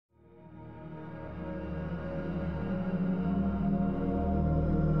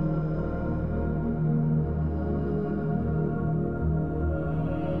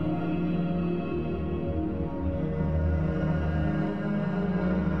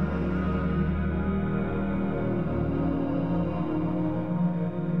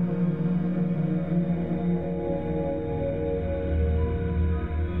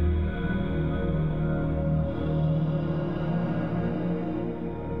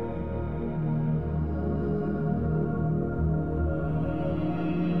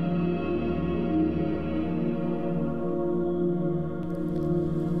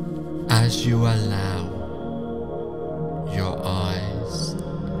as you allow your eyes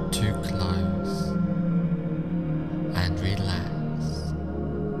to close and relax.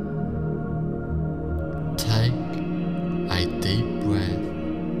 Take a deep breath,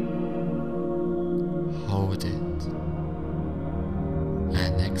 hold it,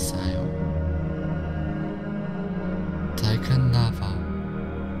 and exhale. Take another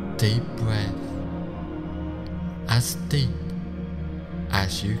deep breath, as deep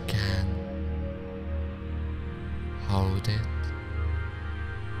as you can. Hold it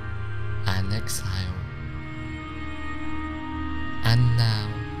and exhale. And now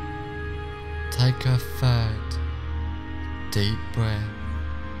take a third deep breath.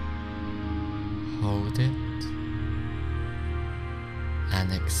 Hold it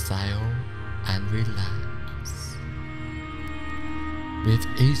and exhale and relax. With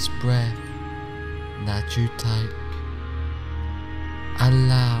each breath that you take,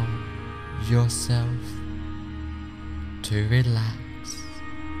 allow yourself to relax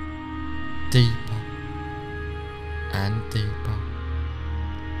deeper and deeper.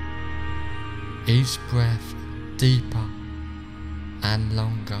 Each breath deeper and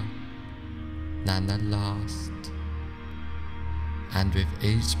longer than the last. And with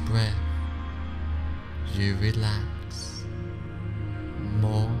each breath you relax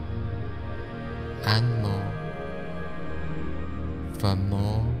more and more. The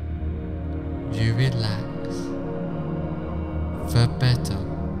more you relax, the better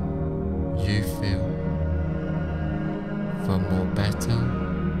you feel. The more better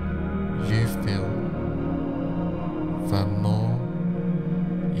you feel, the more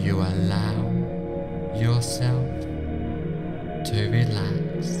you allow yourself to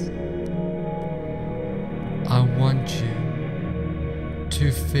relax. I want you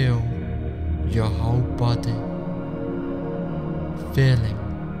to feel your whole body feeling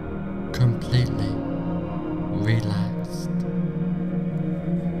completely relaxed,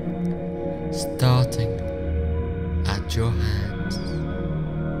 starting at your hands.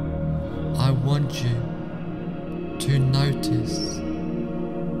 I want you to notice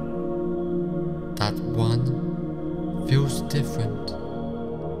that one feels different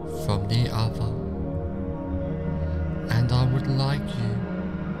from the other, and I would like you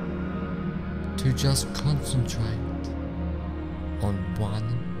to just concentrate on one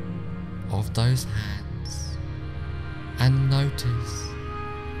of those hands and notice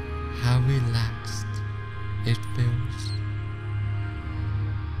how relaxed it feels.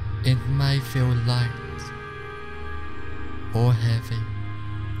 It may feel light or heavy.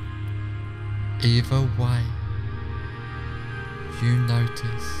 Either way, you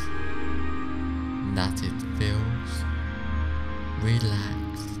notice that it feels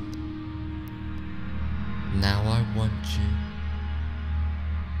relaxed. Now I want you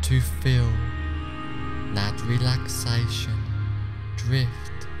to feel that relaxation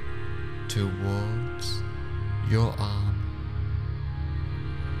drift towards your arm,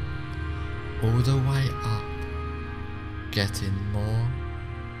 all the way up, getting more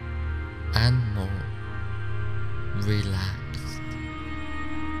and more relaxed.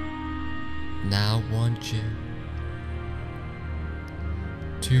 Now I want you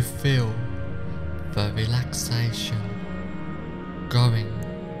to feel the relaxation going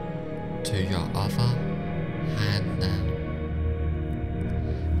to your other hand now,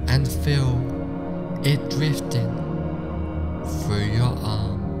 and feel it drifting through your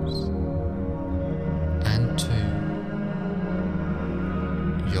arms and to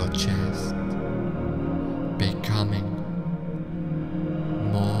your chest, becoming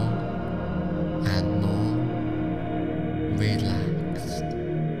more and more relaxed.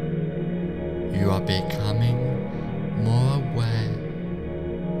 You are becoming more aware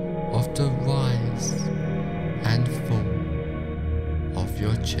of the rise and fall of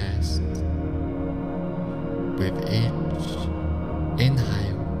your chest with each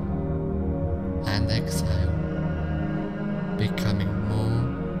inhale and exhale, becoming more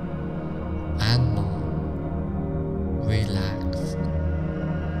and more relaxed.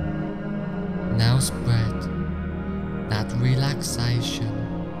 Now spread that relaxation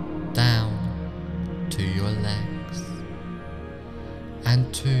down to your legs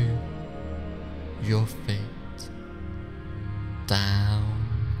and to your feet, down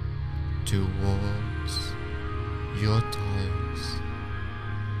towards your toes,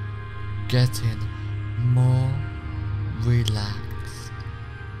 getting more relaxed,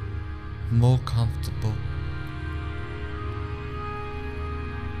 more comfortable.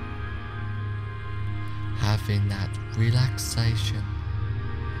 Having that relaxation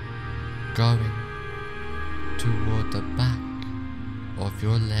going toward the back of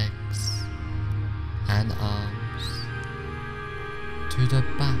your legs, and arms to the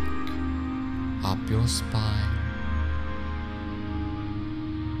back up your spine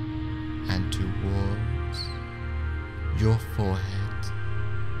and towards your forehead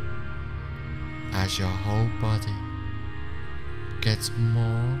as your whole body gets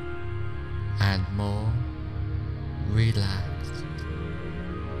more and more relaxed,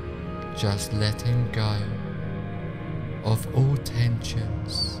 just letting go of all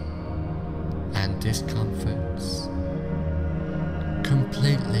tensions and discomforts,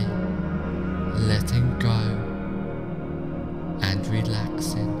 completely letting go and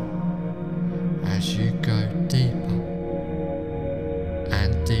relaxing as you go deeper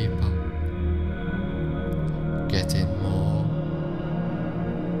and deeper, getting more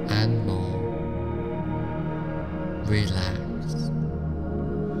and more relaxed,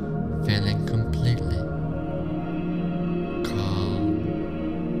 feeling completely calm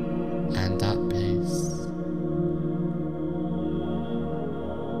and at peace.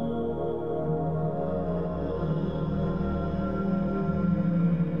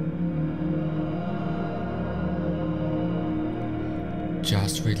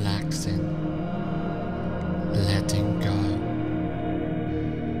 Just relaxing, letting go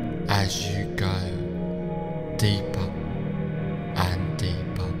as you go deeper and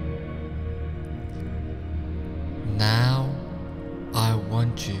deeper. Now I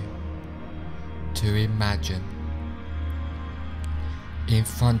want you to imagine in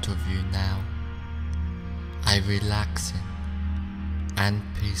front of you now a relaxing and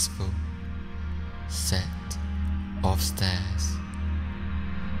peaceful set of stairs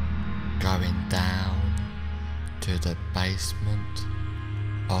going down to the basement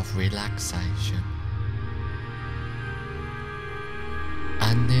of relaxation.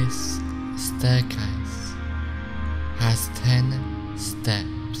 And this staircase has 10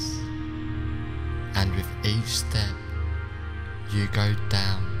 steps, and with each step you go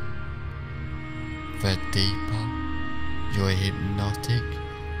down, the deeper your hypnotic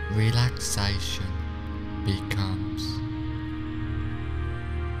relaxation becomes.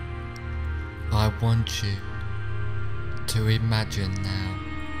 I want you to imagine now,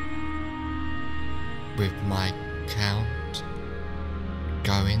 with my count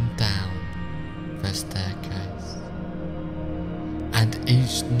going down the staircase, and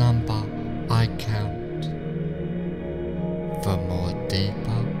each number I count, the more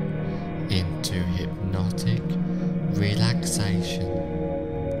deeper into hypnotic relaxation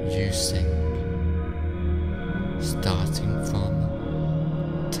you sink, starting from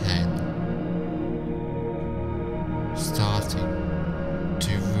 10, starting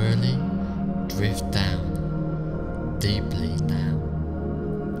to really drift down deeply now,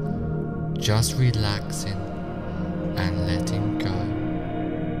 just relaxing and letting go.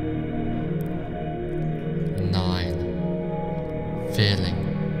 9, feeling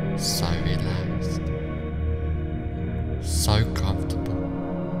so relaxed, so comfortable,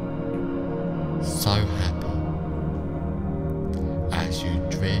 so happy as you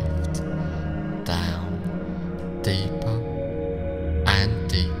drift down deeper and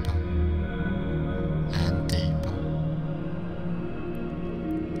deeper and deeper.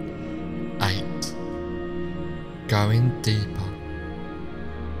 8, going deeper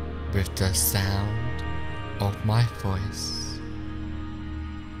with the sound of my voice.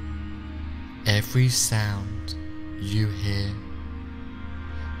 Every sound you hear,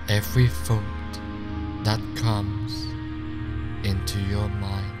 every thought that comes into your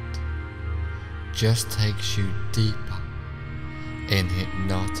mind just takes you deeper in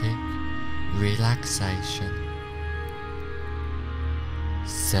hypnotic relaxation.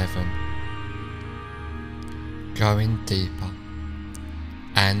 7, going deeper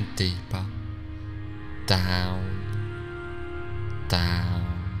and deeper, down, down,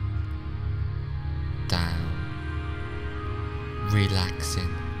 down,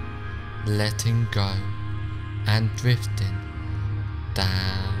 relaxing, letting go and drifting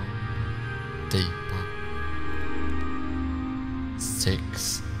down deeper.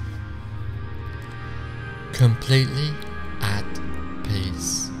 6, completely at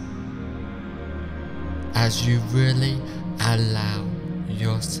peace as you really allow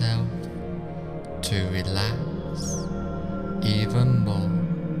yourself to relax even more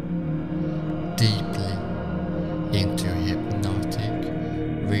deeply into hypnotic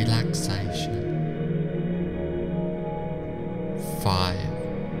relaxation. 5,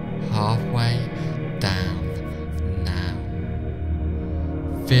 halfway down now,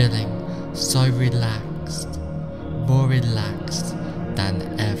 feeling so relaxed, more relaxed than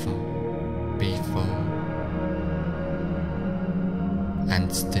ever before,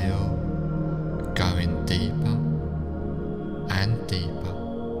 and still going deeper and deeper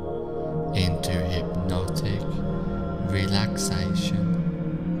into hypnotic relaxation.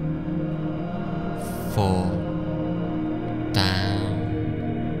 4. Down,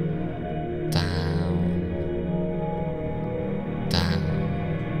 down, down,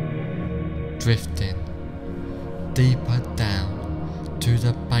 drifting deeper down to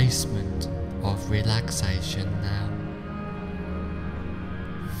the basement of relaxation now.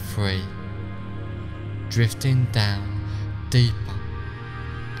 3. Drifting down deeper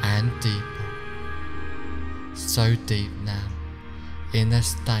and deeper, so deep now, in a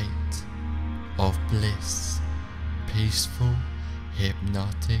state of bliss, peaceful,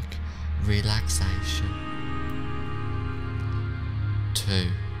 hypnotic relaxation. 2.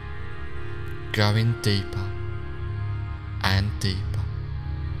 Going deeper and deeper,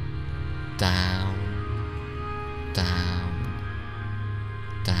 down, down,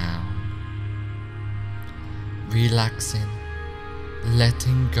 down, relaxing,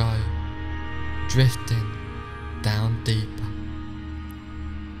 letting go, drifting down deeper.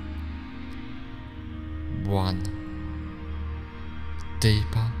 1.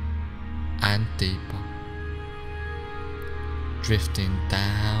 Deeper and deeper, drifting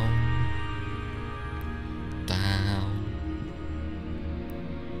down, down,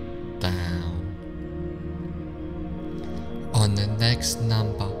 down. On the next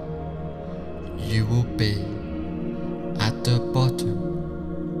number, you will be at the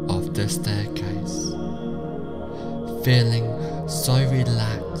bottom of the staircase, feeling so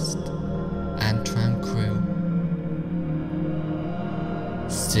relaxed and tranquil.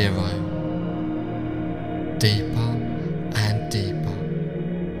 0. Deeper and deeper,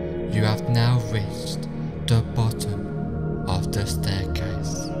 you have now reached the bottom of the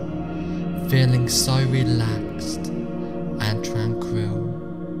staircase, feeling so relaxed and tranquil,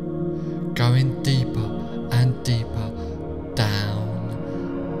 going deeper and deeper,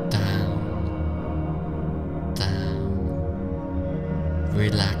 down, down, down,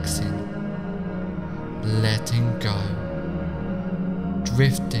 relaxing, letting go,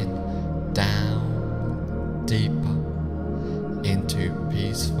 drifting down deeper into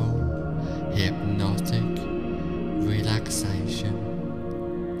peaceful, hypnotic relaxation,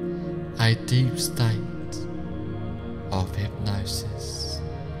 a deep state of hypnosis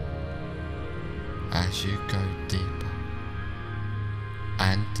as you go deeper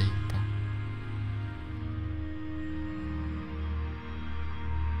and deeper.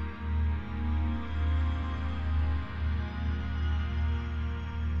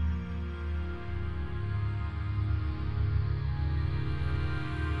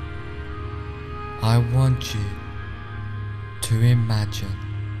 I want you to imagine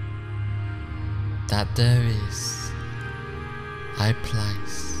that there is a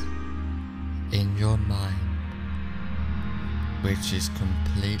place in your mind which is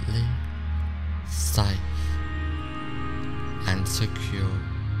completely safe and secure.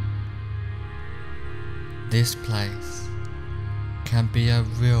 This place can be a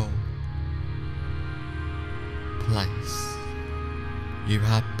real place you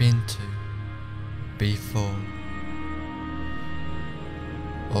have been to before,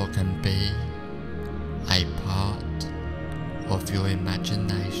 or can be a part of your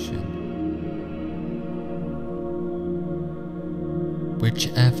imagination.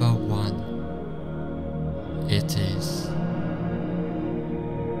 Whichever one it is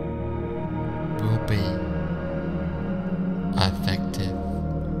will be effective.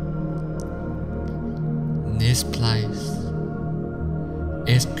 This place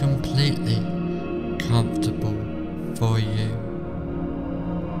is completely comfortable for you,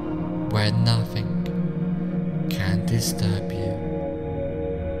 where nothing can disturb you.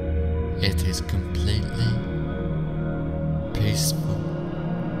 It is completely peaceful,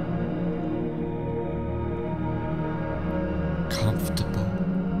 comfortable,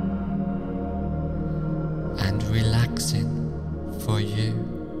 and relaxing for you.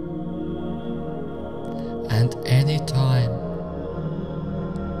 And anytime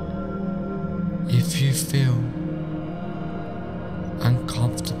if you feel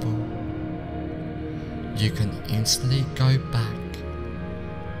uncomfortable, you can instantly go back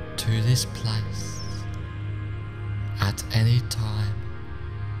to this place at any time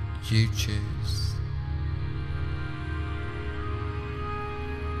you choose.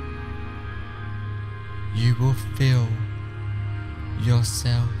 You will feel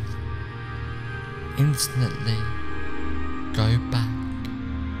yourself instantly go back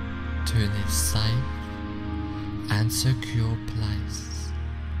to this safe and secure place.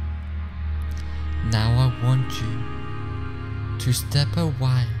 Now I want you to step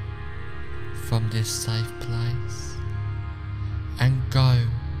away from this safe place and go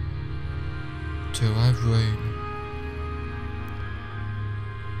to a room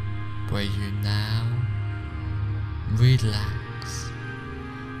where you now relax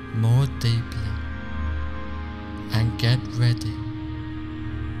more deeply and get ready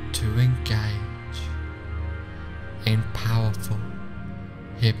to engage in powerful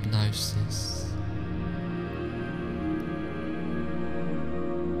hypnosis.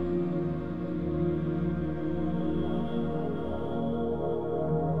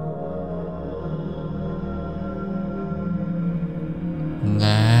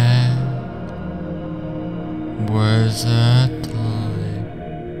 There was a time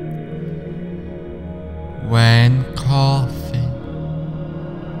when coffee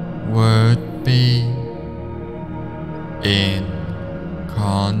would be in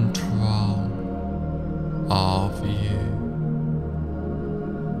control of you,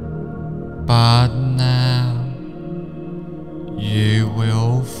 but now you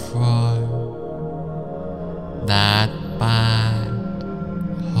will throw that bad,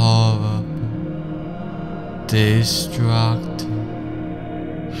 horrible, destructive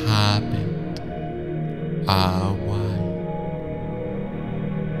habit away.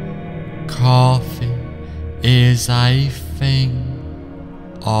 Coffee is a thing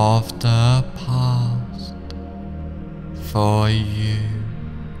of the past for you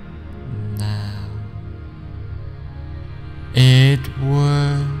now. It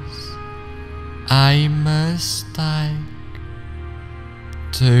was a mistake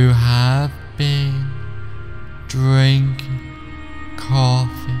to have been drinking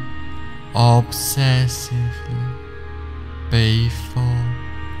coffee obsessively before,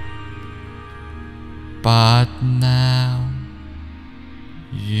 but now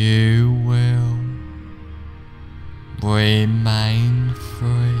you will remain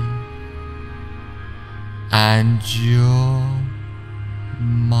free and your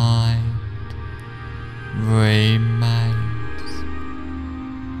mind remains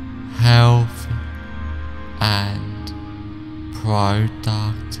healthy and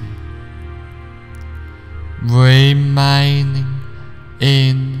productive. Remaining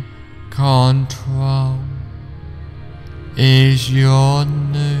in control is your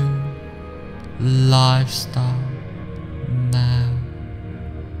new lifestyle now.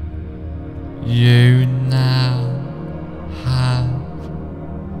 You now have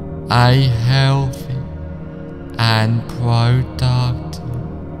a healthy and productive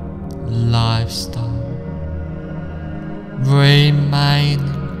lifestyle. Remaining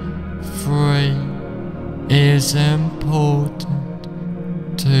free is important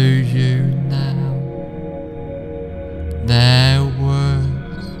to you now. There was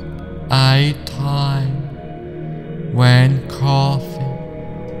a time when coffee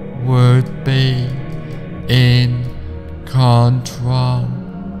would be in control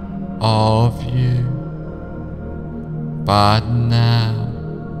of you, but now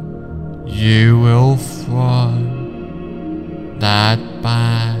you will throw that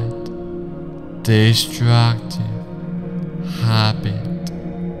bad, destructive habit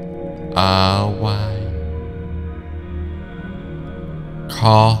away.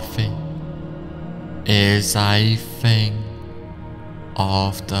 Coffee is a thing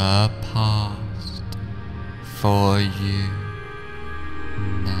of the past for you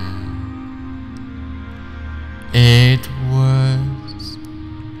now. It was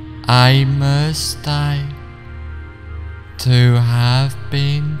a mistake to have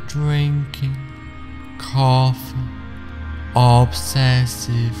been drinking coffee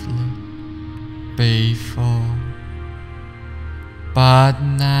obsessively before, but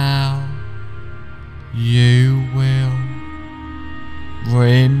now you will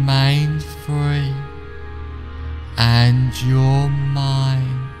remain free and your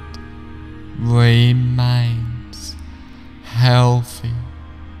mind remains healthy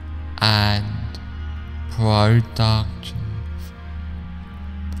and productive.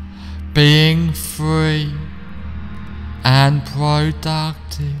 Being free and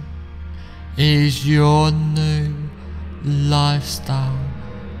productive is your new lifestyle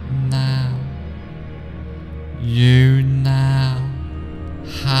now. You now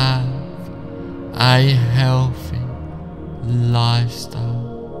have a healthy lifestyle.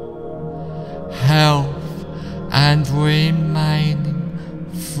 Health and remaining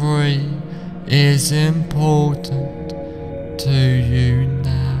free is important to you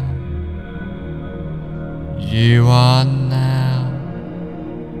now. You are now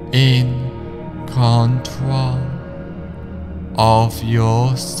in control of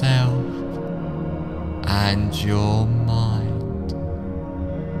yourself and your mind.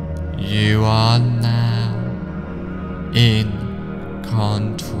 You are now in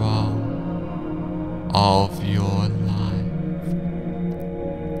control of your life.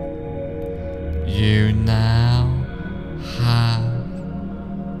 You now have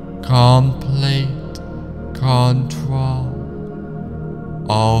complete control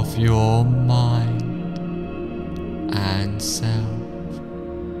of your mind and self.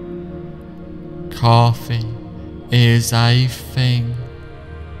 Coffee is a thing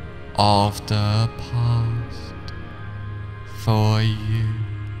of the past for you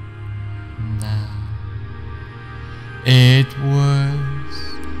now. It was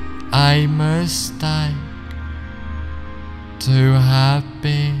a mistake to have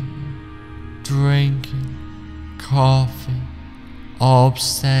been drinking coffee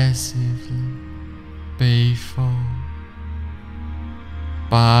obsessively before,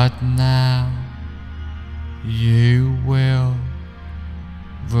 but now you will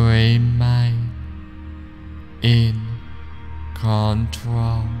remain in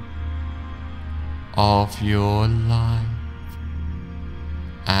control of your life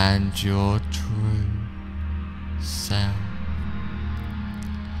and your true self.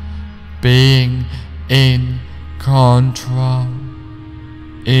 Being in control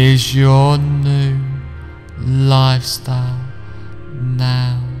is your new lifestyle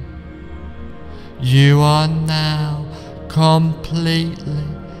now. You are now completely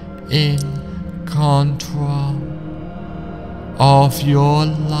in control of your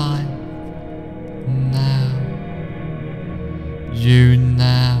life now. You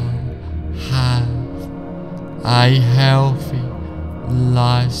now have a healthy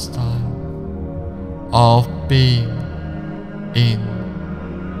lifestyle of being in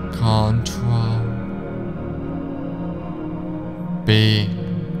control.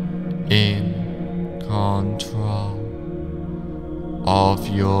 Being in control of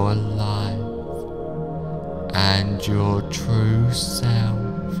your life and your true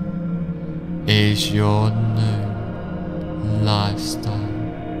self is your new lifestyle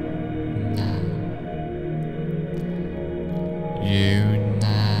now. You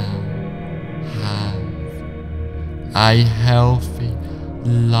now have a healthy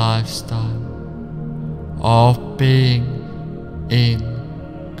lifestyle of being in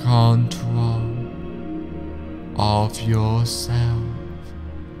control of yourself.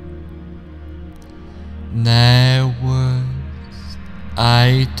 There was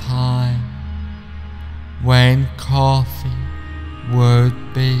a time when coffee would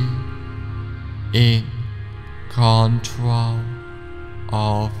be in control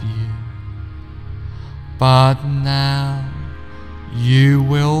of you, but now you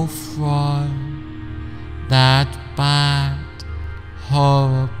will throw that bad,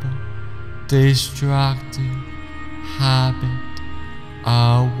 horrible, destructive habit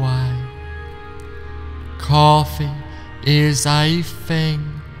away. Coffee is a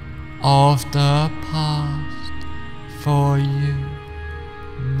thing of the past for you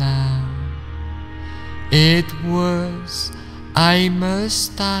now. It was a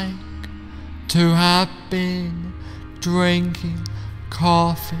mistake to have been drinking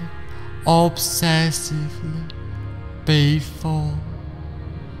coffee obsessively before,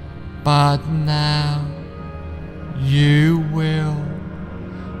 but now you will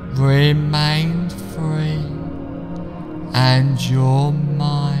remain free and your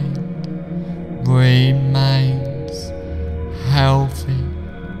mind remains healthy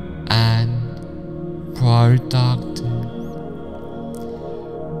and productive.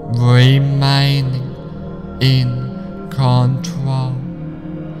 Remaining in control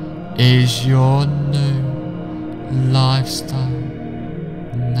is your new lifestyle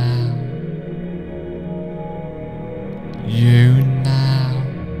now. You now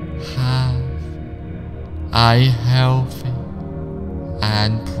have a healthy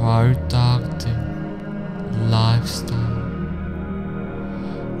and productive lifestyle.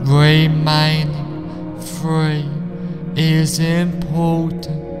 Remaining free is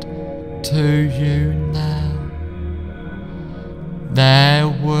important to you now. There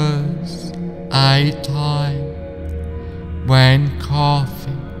was a time when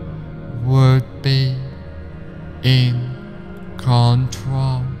coffee would be in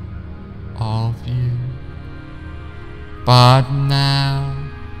control of you, but now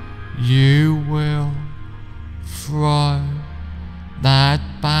you will throw that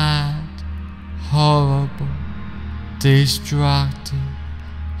bad, horrible, destructive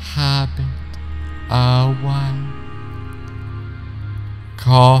habit away.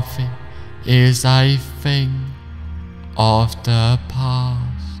 Coffee is a thing of the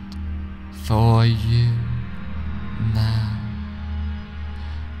past for you now.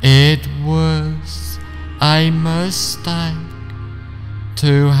 It a mistake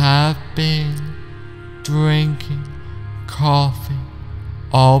to have been drinking coffee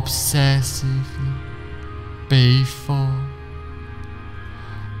obsessively before,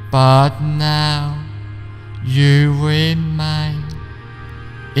 but now you remain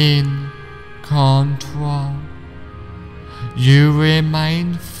in control. You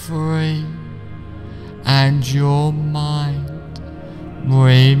remain free, and your mind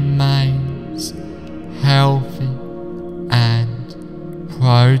remains healthy and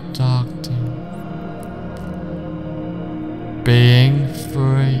productive. Being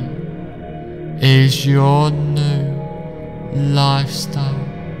free is your new lifestyle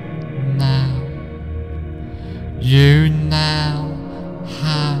now. You now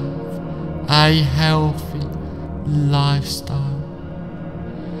have a healthy lifestyle.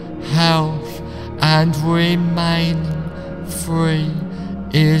 Health and remaining free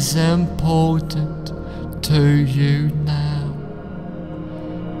is important to you now.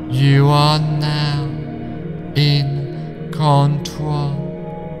 You are now in control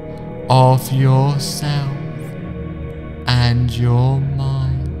of yourself and your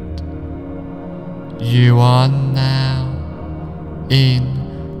mind. You are now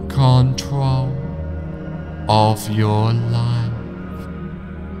in control of your life.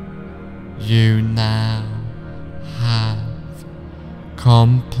 You now have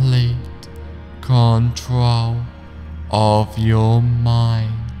complete control of your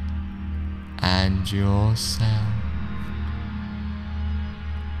mind and yourself.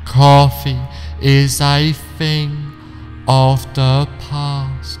 Coffee is a thing of the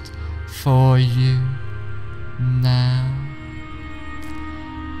past for you now.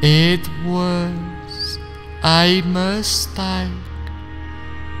 It was a mistake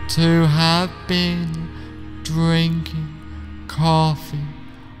to have been drinking coffee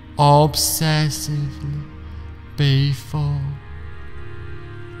obsessively before,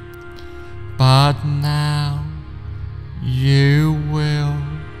 but now you will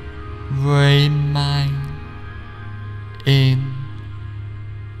remain in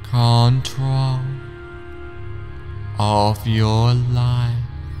control of your life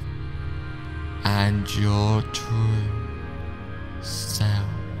and your true self.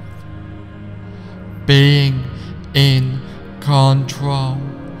 Being in control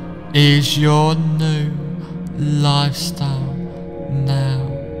is your new lifestyle now.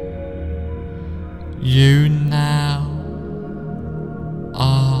 You now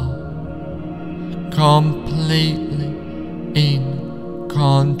are completely in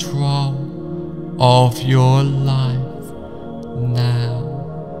control of your life now.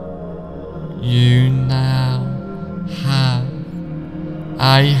 You now have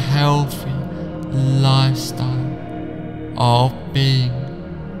a healthy lifestyle of being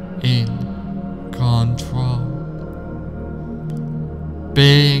in control.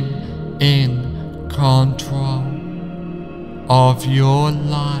 Being in control of your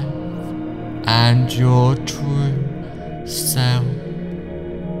life and your true self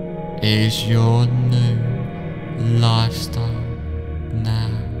is your new lifestyle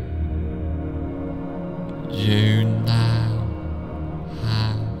now. You now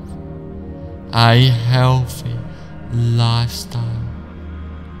have a healthy lifestyle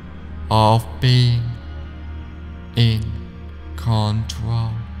of being in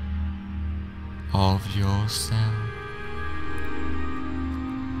control of yourself.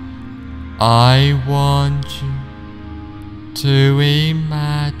 I want you to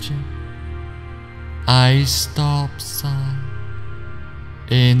imagine a stop sign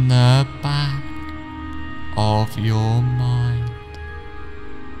in the back of your mind.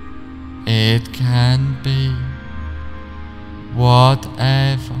 It can be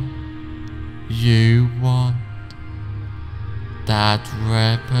whatever you want that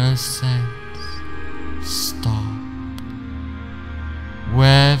represents stop,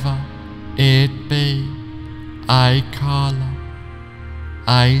 whether it be a color,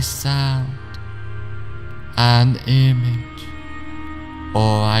 a sound, an image,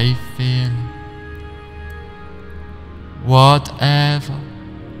 or a feeling. Whatever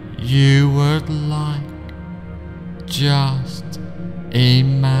you would like, just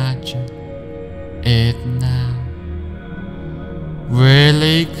imagine it now,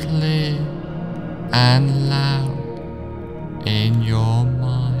 really clear and loud in your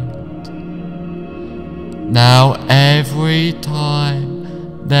mind. Now every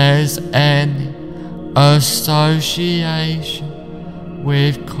time there's any association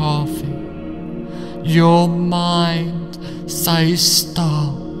with coffee, your mind says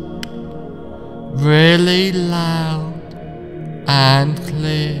stop, really loud and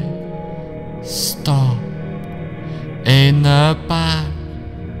clear. Stop. in the back,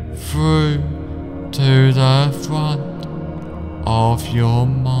 through to the front of your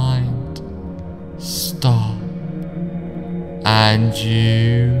mind. Stop, and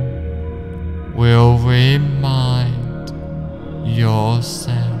you will remind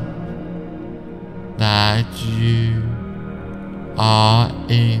yourself that you are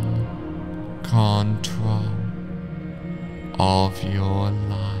in control of your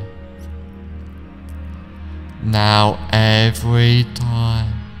life. Now every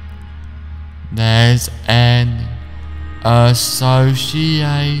time there's any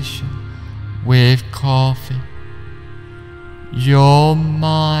association with coffee, your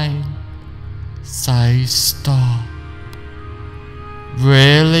mind says stop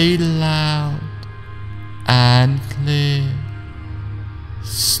really loud and clear.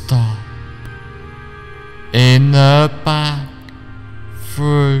 Stop. In the back,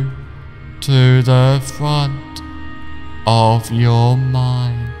 through to the front of your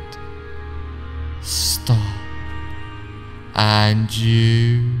mind. Stop. And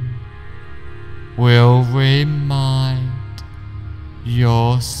you will remind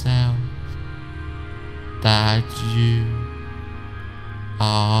yourself that you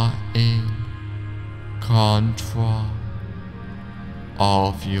are in control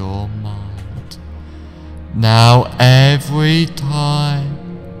of your mind. Now every time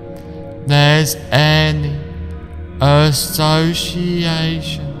there's any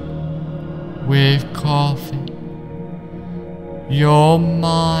association with coffee, your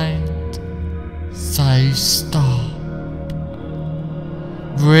mind says stop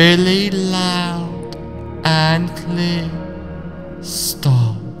really loud and clear.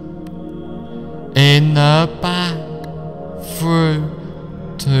 Stop. In the back, through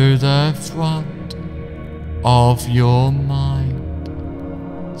to the front of your mind.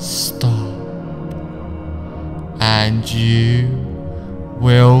 Stop. And you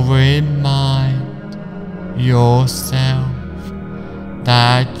will remind yourself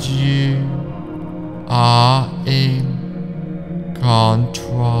that you are in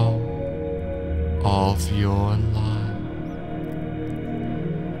control of your life.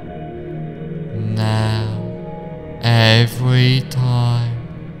 Now, every time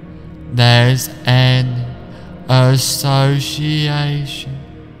there's any association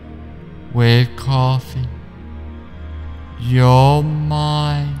with coffee, your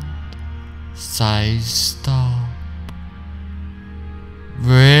mind says stop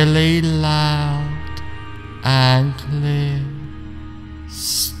really loud and clear.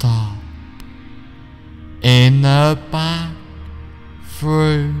 Stop. In the back,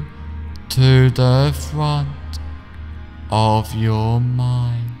 through to the front of your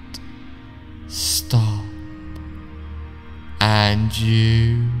mind. Stop. And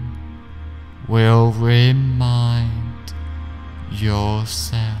you will remind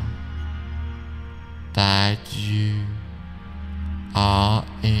yourself that you are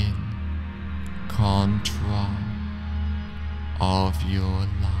in control of your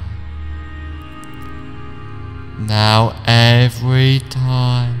life. Now every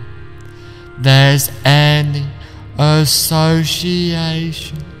time there's any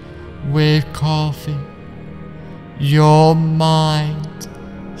association with coffee, your mind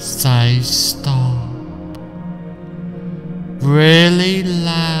says stop really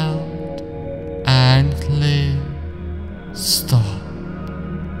loud and clear. Stop.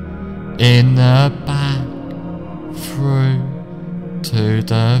 In the back, through to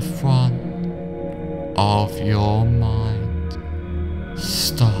the front of your mind.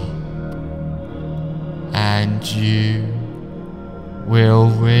 Stop. And you will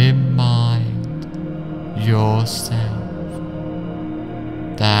remind yourself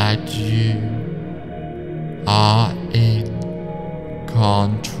that you are in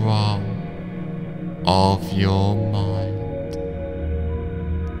control of your mind.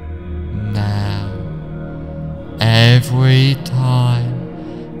 Now, every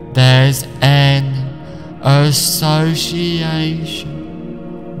time there's any association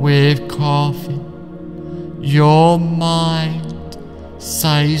with coffee, your mind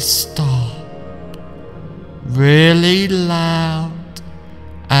says stop really loud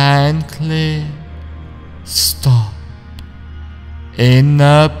and clear. Stop. In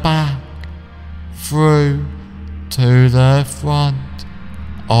the back, through to the front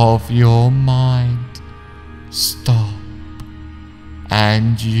of your mind. Stop.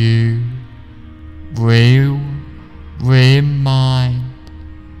 And you will remind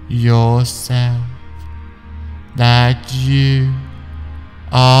yourself that you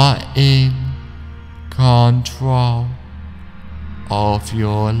are in control of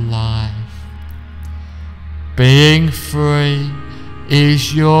your life. Being free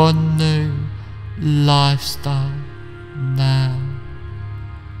is your new lifestyle now.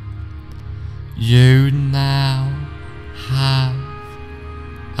 You now have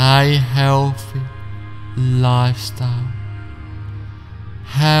a healthy lifestyle.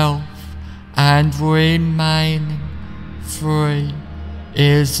 Health and remaining free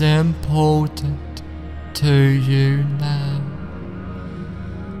is important to you now.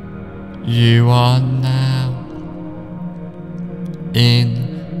 You are now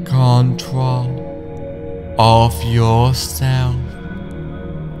in control of yourself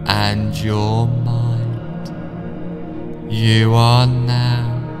and your mind. You are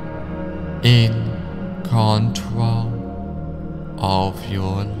now in control of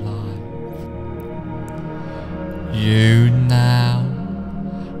your life. You now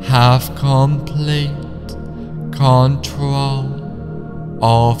have complete control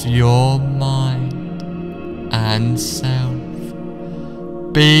of your mind and self.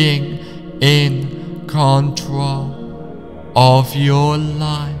 Being in control of your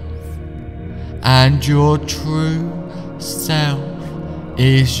life and your true self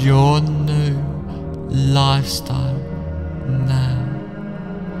is your new lifestyle now.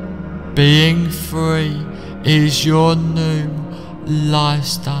 Being free is your new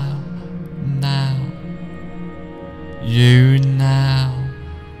lifestyle now. You now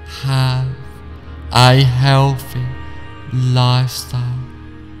have a healthy lifestyle.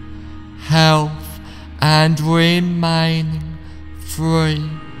 Health and remaining free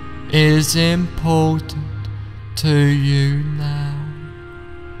is important to you now.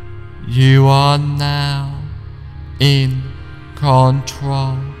 You are now in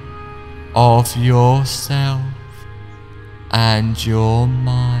control of yourself and your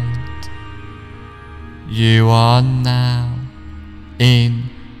mind. You are now in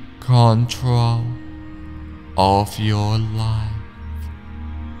control of your life.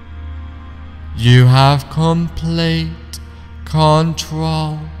 You have complete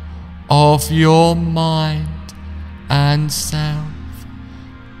control of your mind and self.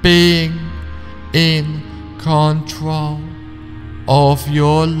 Being in control of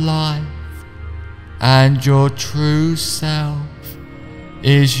your life and your true self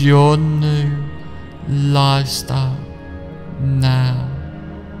is your new lifestyle now.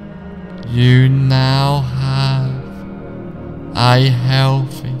 You now have a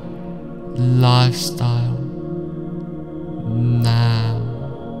healthy lifestyle now.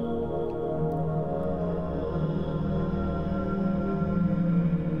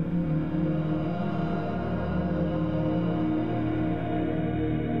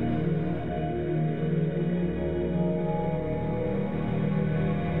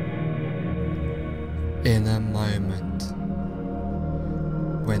 In a moment,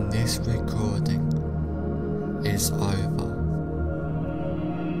 when this recording is over,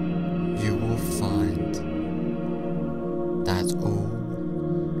 you will find that all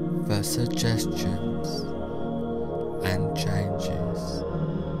the suggestions and changes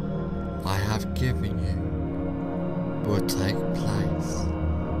I have given you will take place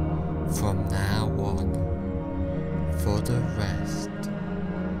from now on for the rest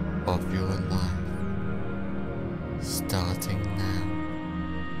of your life. Starting now.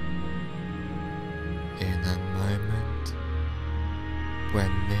 In a moment,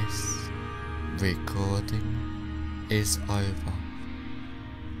 when this recording is over,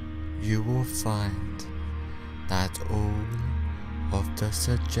 you will find that all of the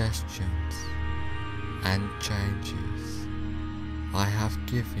suggestions and changes I have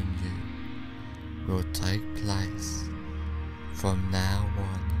given you will take place from now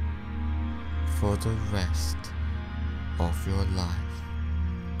on for the rest of your life,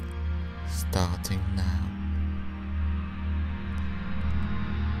 starting now.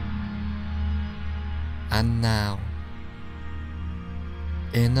 And now,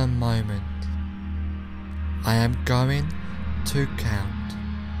 in a moment, I am going to count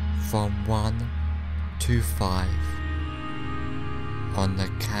from 1 to 5. On the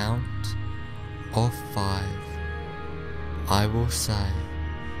count of 5, I will say,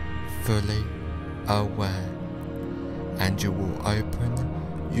 fully aware, and you will open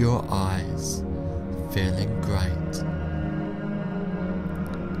your eyes feeling great.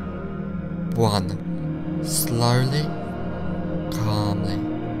 1. Slowly, calmly,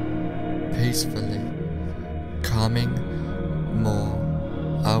 peacefully, coming more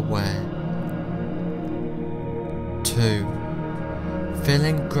aware. 2.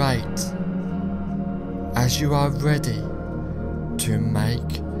 Feeling great as you are ready to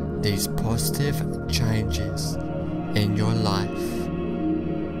make these positive changes in your life.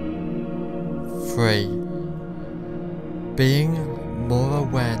 3. being more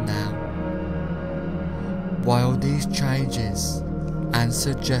aware now, while these changes and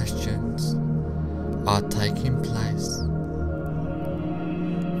suggestions are taking place.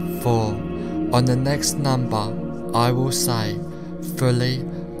 4. On the next number, I will say, fully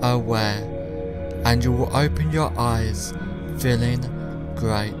aware, and you will open your eyes, feeling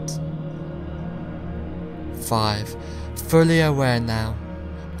great. 5. Fully aware now,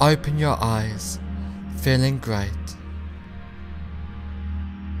 open your eyes, feeling great.